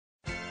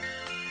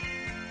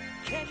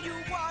you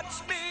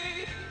watch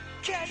me?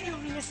 Can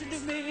you listen to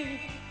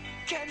me?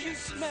 Can you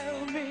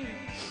smell me?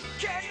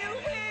 Can you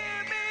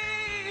hear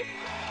me?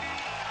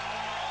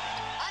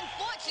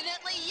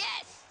 Unfortunately,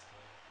 yes!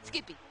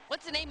 Skippy,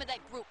 what's the name of that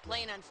group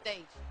playing on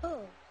stage? Who?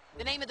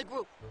 The name of the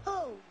group.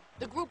 Who?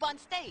 The group on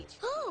stage.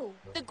 Who?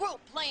 The group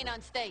playing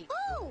on stage.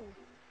 Who?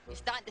 You're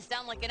starting to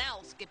sound like an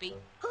owl, Skippy.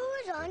 Who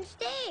is on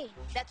stage?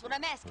 That's what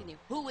I'm asking you.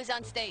 Who is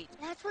on stage?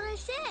 That's what I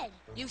said.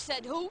 You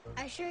said who?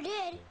 I sure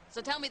did. So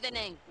tell me the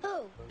name.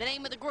 Who? The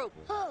name of the group.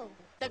 Who?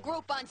 The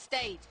group on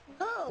stage.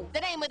 Who?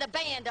 The name of the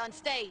band on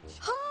stage.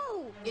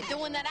 Who? You're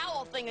doing that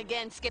owl thing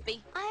again,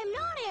 Skippy. I am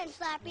not Aunt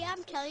Slappy.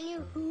 I'm telling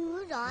you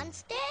who's on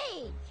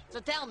stage. So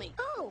tell me.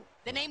 Who?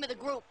 The name of the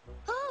group.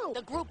 Who?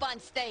 The group on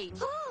stage.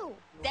 Who?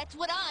 That's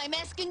what I'm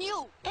asking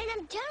you. And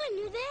I'm telling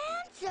you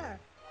the answer.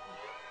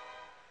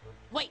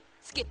 Wait,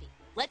 Skippy,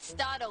 let's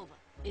start over.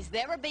 Is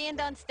there a band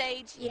on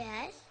stage?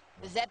 Yes.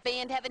 Does that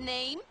band have a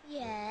name?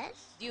 Yes.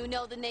 Do you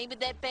know the name of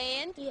that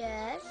band?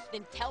 Yes.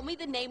 Then tell me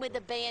the name of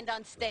the band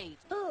on stage.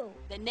 Who?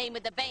 The name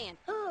of the band.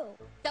 Who?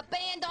 The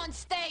band on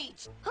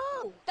stage.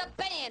 Who? The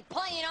band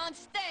playing on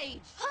stage.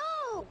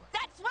 Who?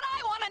 That's what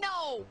I want to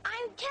know.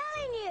 I'm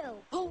telling you.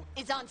 Who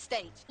is on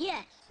stage?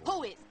 Yes.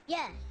 Who is?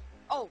 Yes.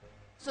 Oh,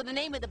 so the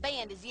name of the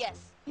band is Yes.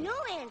 No,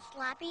 Aunt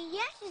Slappy.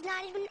 Yes is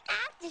not even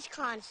at this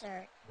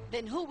concert.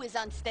 Then who is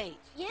on stage?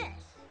 Yes.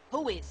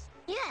 Who is?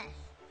 Yes.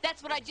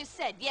 That's what I just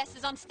said. Yes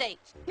is on stage.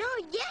 No,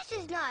 Yes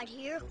is not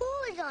here.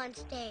 Who is on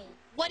stage?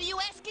 What are you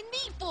asking me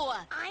for?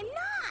 I'm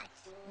not.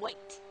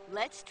 Wait,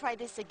 let's try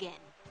this again.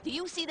 Do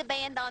you see the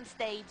band on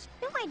stage?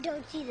 No, I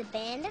don't see the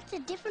band. That's a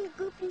different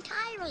group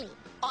entirely.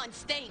 On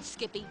stage,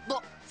 Skippy.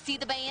 Look, see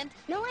the band?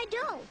 No, I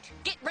don't.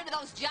 Get rid of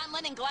those John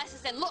Lennon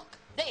glasses and look.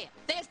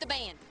 There's the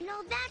band.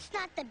 No, that's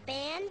not the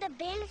band. The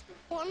band is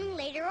performing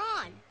later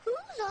on.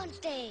 Who's on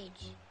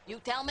stage?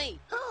 You tell me.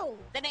 Who?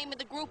 The name of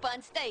the group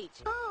on stage.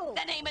 Who?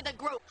 The name of the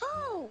group.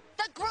 Who?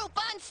 The group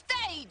on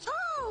stage.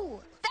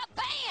 Who? The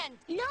band.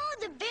 No,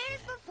 the band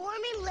is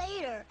performing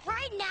later.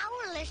 Right now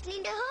we're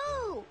listening to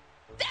who?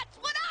 That's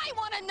what I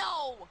want to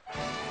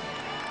know.